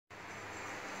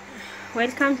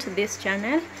welcome to this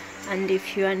channel, and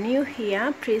if you are new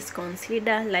here, please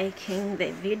consider liking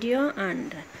the video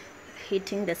and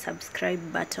hitting the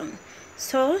subscribe button.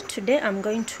 So today I'm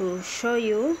going to show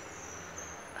you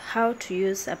how to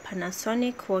use a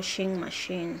Panasonic washing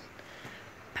machine.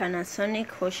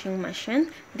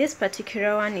 This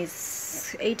particular one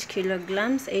is 8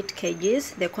 kilograms, 8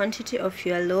 kgs. The quantity of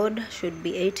your load should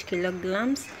be 8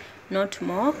 kilograms, not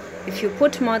more. If you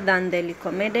put more than the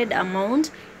recommended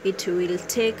amount, it will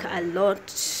take a lot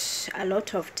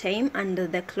of time, and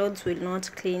the clothes will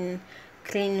not clean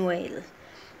well.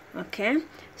 Okay,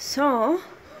 so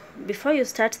before you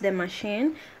start the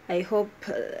machine, I hope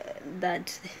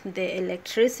that the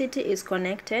electricity is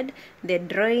connected, the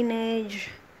drainage,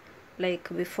 like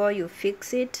before you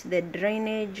fix it, the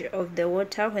drainage of the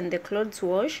water when the clothes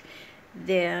wash,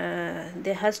 there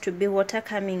has to be water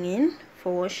coming in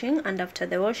for washing, and after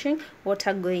the washing,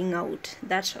 water going out.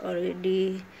 That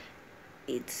already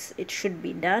it should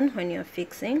be done when you're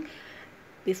fixing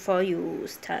before you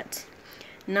start.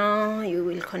 Now you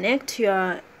will connect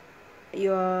your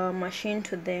machine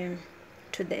to the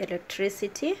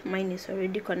electricity. Mine is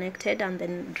already connected, and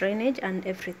then drainage and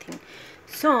everything.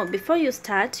 So before you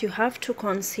start, you have to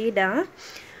consider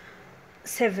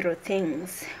several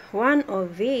things. One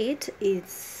of it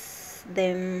is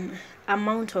the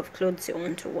amount of clothes you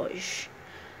want to wash.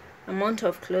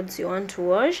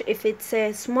 If it's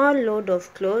a small load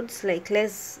of clothes, like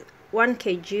less 1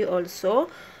 kg or so,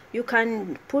 you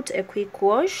can put a quick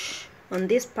wash on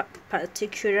this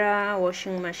particular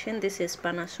washing machine. This is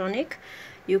Panasonic.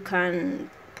 You can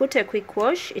put a quick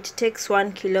wash. It takes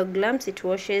 1 kilograms. It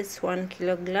washes 1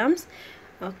 kilograms.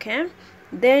 Okay,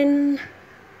 then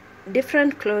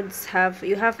different clothes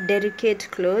you have delicate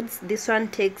clothes. This one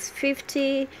takes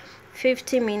 50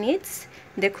 minutes.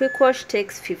 The quick wash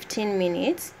takes 15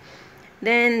 minutes.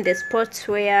 Then the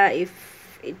sportswear,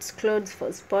 if it's clothes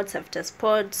for sports, after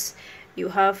sports you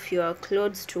have your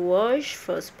clothes to wash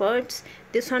for sports.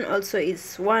 This one also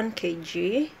is 1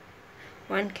 kg.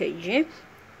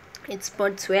 It's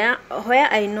sportswear. Where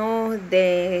I know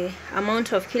the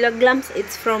amount of kilograms,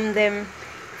 it's from the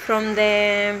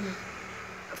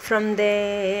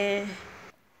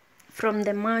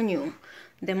manual.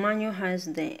 The manual has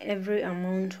every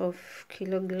amount of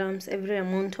kilograms, every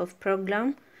amount of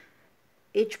program.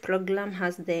 Each program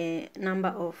has the number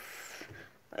of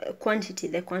the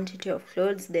quantity of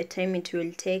clothes, the time it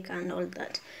will take, and all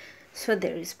that. So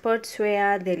there is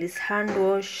sportswear, there is hand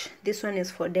wash. This one is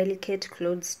for delicate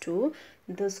clothes too,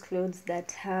 those clothes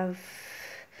that have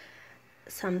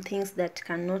some things that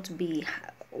cannot be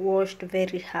washed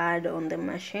very hard on the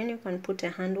machine. You can put a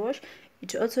hand wash.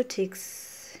 It also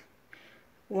takes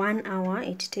 1 hour.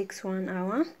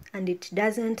 And it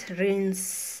doesn't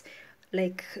rinse,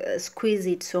 like squeeze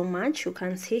it so much. You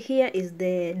can see here is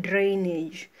the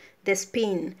drainage, the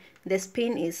spin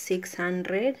is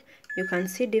 600. You can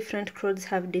see different clothes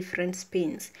have different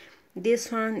spins. This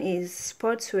one is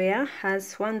sportswear,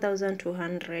 has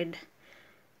 1200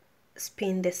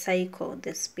 spin, the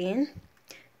spin.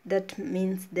 That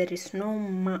means there is no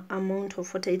amount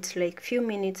of water. It's like few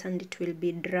minutes and it will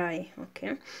be dry.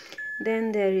 Okay,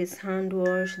 then there is hand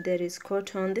wash, there is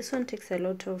cotton. This one takes a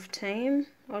lot of time,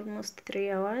 almost 3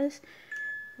 hours.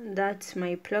 That's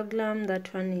my program.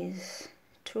 That one is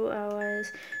 2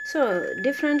 hours. So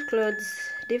different clothes,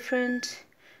 different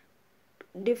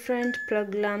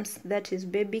programs. That is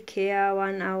baby care,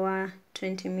 1 hour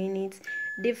 20 minutes.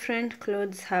 Different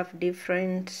clothes have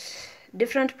different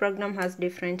program has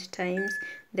different times.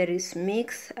 There is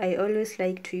mix. I always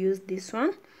like to use this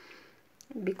one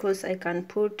because I can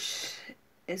put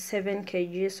 7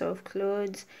 kgs of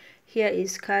clothes. Here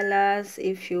is colors,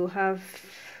 if you have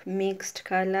mixed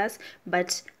colors,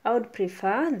 but I would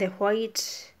prefer the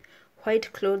white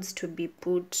clothes to be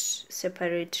put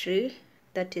separately.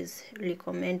 That is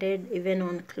recommended. Even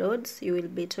on clothes you will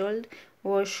be told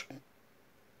wash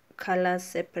colors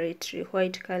separately,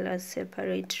 white colors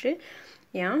separately.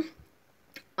 Yeah,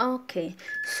 okay,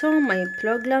 so my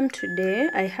program today,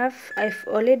 I've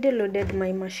already loaded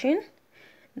my machine.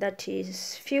 That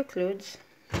is few clothes,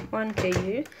 1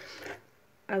 kg.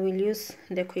 I will use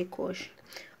the quick wash.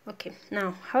 Okay,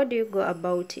 now how do you go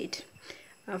about it?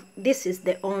 This is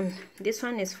the on. This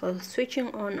one is for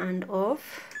switching on and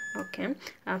off. Okay,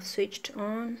 I've switched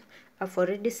on. I've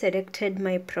already selected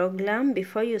my program.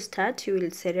 Before you start, you will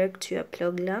select your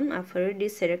program. I've already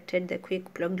selected the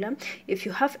quick program. If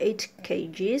you have 8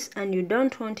 kgs and you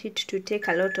don't want it to take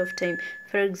a lot of time,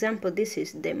 for example, this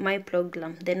is my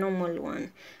program, the normal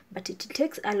one, but it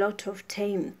takes a lot of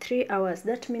time, 3 hours.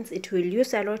 That means it will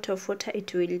use a lot of water,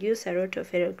 it will use a lot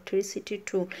of electricity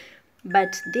too.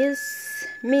 but this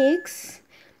mix,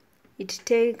 it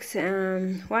takes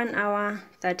 1 hour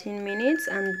 13 minutes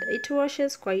and it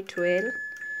washes quite well.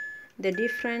 The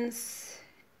difference,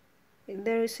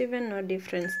 there is even no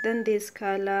difference. Then this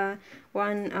color,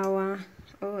 1 hour,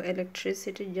 oh,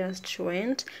 electricity just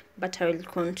went, but I will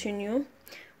continue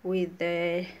with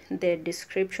the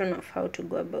description of how to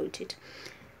go about it.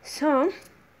 So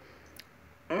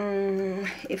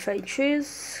if I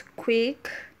choose quick,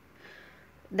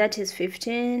 that is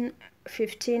 15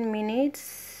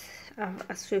 minutes,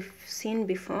 as we've seen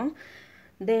before.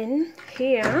 Then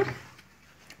here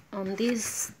on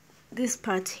this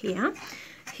part here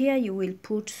you will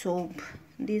put soap.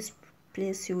 This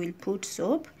place you will put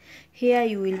soap. Here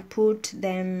you will put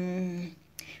the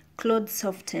clothes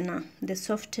softener. The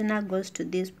softener goes to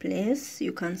this place.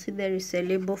 You can see there is a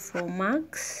label for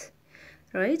Max,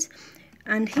 right?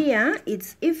 And here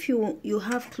it's if you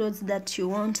have clothes that you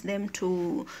want them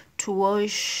to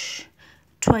wash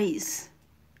twice,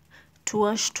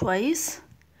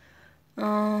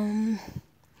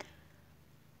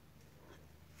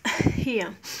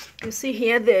 here you see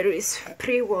here there is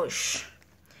pre-wash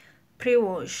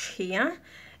here.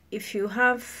 If you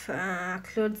have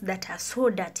clothes that are so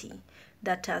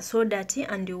dirty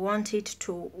and you want it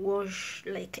to wash,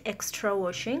 like extra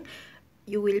washing,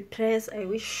 you will press, I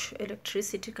wish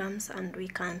electricity comes and we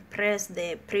can press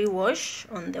the pre-wash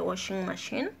on the washing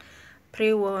machine.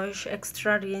 Pre-wash,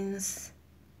 extra rinse.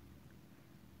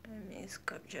 Let me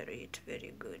capture it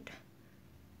very good.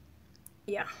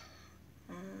 Yeah.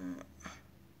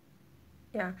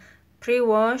 Yeah,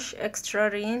 pre-wash, extra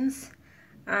rinse,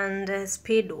 and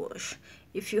speed wash.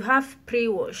 If you have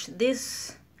pre-wash,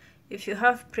 if you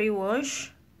have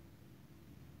pre-wash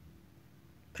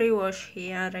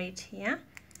here, right here,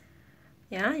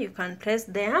 yeah, you can press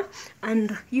there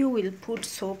and you will put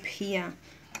soap here.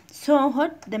 So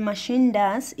what the machine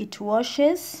does, it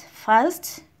washes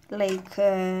first, like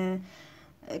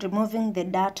removing the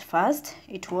dirt first.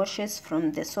 It washes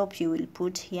from the soap you will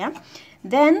put here.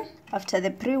 Then after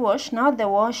the pre-wash, now the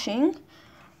washing,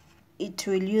 it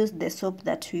will use the soap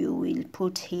that you will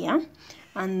put here.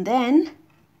 And then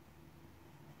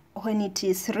when it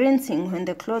is rinsing, when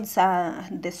the clothes are,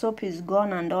 the soap is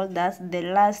gone and all that, the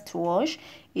last wash,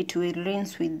 it will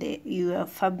rinse with your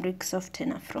fabric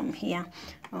softener from here.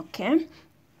 Okay,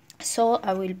 so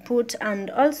I will put, and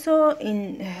also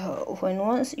in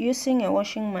when using a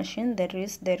washing machine, there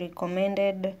is the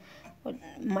recommended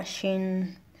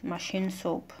machine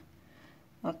soap.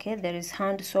 Okay, there is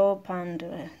hand soap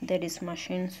and there is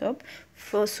machine soap.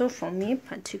 So for me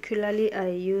particularly, I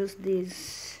use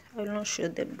this. I will not show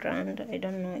the brand. I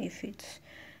don't know if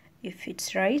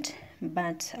it's right,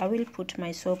 but I will put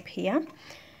my soap here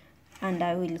and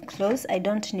I will close. I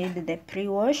don't need the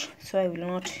pre-wash, so I will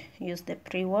not use the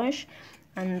pre-wash.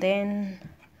 And then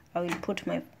I will put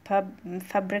my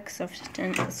fabric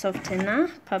softener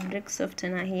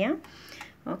here.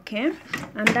 Okay,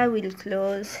 and I will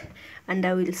close and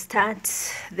I will start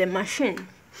the machine.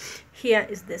 Here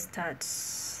is the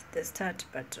start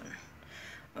button.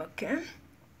 Okay,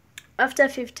 after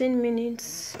 15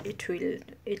 minutes it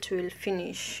will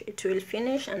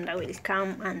finish and I will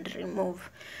come and remove.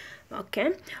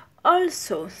 Okay,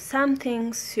 also some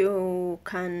things you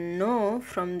can know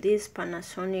from this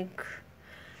Panasonic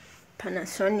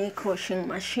washing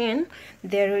machine.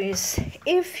 There is,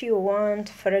 if you want,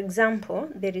 for example,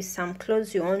 there is some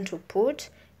clothes you want to put,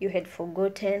 you had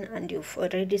forgotten and you've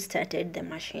already started the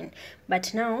machine,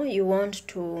 but now you want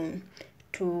to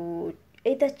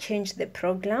either change the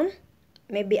program,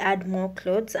 maybe add more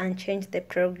clothes and change the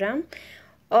program,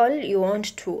 or you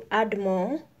want to add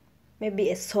more,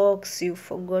 maybe a socks you've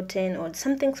forgotten or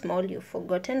something small you've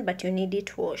forgotten but you need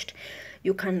it washed.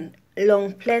 You can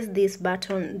long place this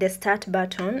button, the start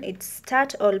button. It's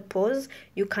start all pause.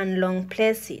 You can long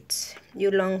place it.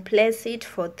 You long place it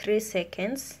for 3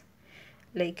 seconds,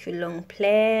 like you long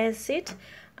place it,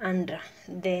 and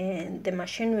the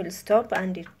machine will stop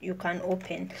and you can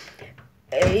open.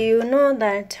 You know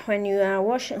that when you are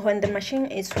washing, when the machine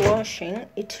is washing,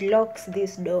 it locks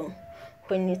this door.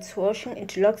 When it's washing,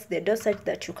 it locks the door such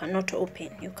that you cannot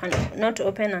open. You cannot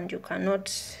open and you cannot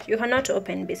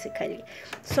open basically.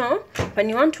 So when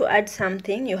you want to add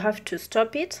something, you have to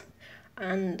stop it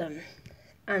and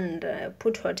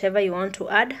put whatever you want to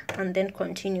add and then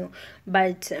continue.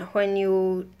 But when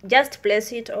you just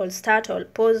place it or start or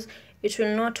pause, it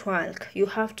will not work. You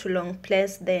have to long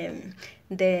place the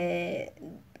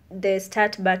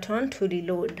start button to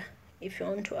reload if you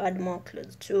want to add more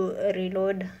clothes, to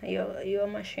reload your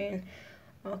machine.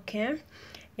 Okay,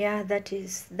 yeah, that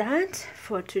is that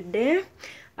for today.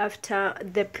 After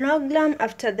the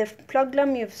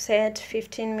program you've set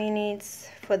 15 minutes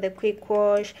for the quick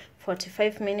wash,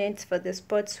 45 minutes for the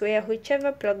sportswear,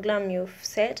 whichever program you've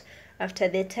set. After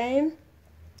the time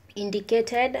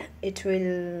indicated, it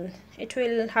will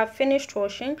have finished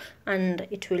washing and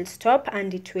it will stop,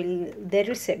 and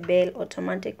there is a bell,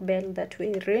 automatic bell, that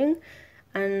will ring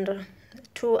and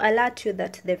to alert you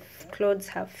that the clothes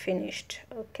have finished.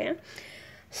 Okay,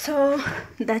 so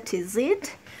that is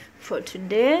it for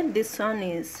today. This one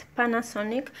is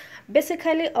Panasonic.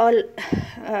 Basically all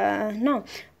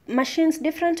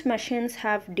different machines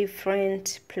have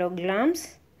different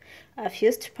programs. I've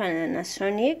used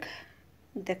Panasonic,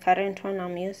 the current one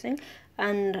I'm using,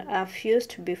 and I've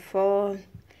used before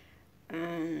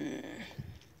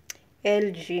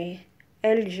LG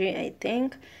I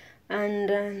think,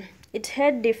 and it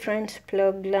had different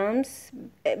programs.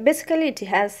 Basically it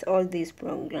has all these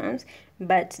programs,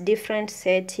 but different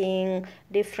setting,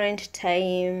 different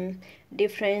time,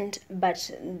 different,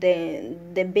 but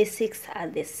the basics are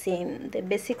the same.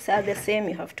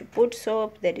 You have to put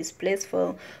soap, there is place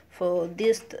for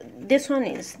this one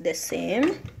is the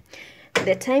same.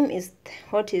 The time is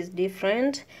what is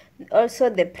different. Also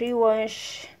the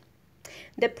pre-wash,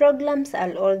 the programs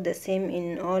are all the same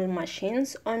in all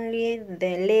machines, only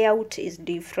the layout is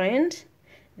different.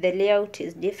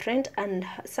 And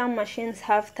some machines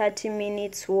have 30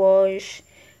 minutes wash.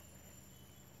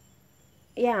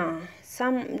 Yeah,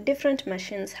 some different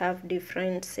machines have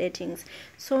different settings,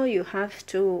 so you have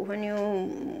to, when you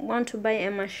want to buy a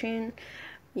machine,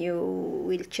 you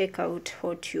will check out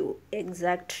what you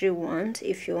exactly want.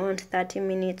 If you want 30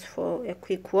 minutes for a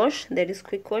quick wash, there is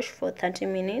quick wash for 30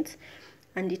 minutes,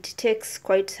 and it takes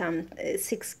quite some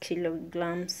 6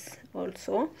 kilograms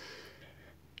also.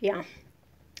 Yeah,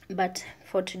 but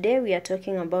for today we are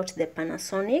talking about the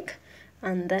Panasonic,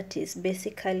 and that is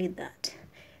basically that.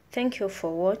 Thank you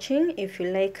for watching. If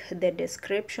you like the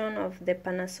description of the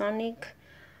Panasonic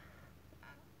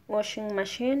washing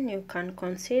machine, you can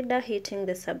consider hitting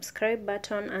the subscribe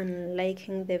button and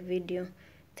liking the video.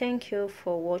 Thank you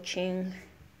for watching.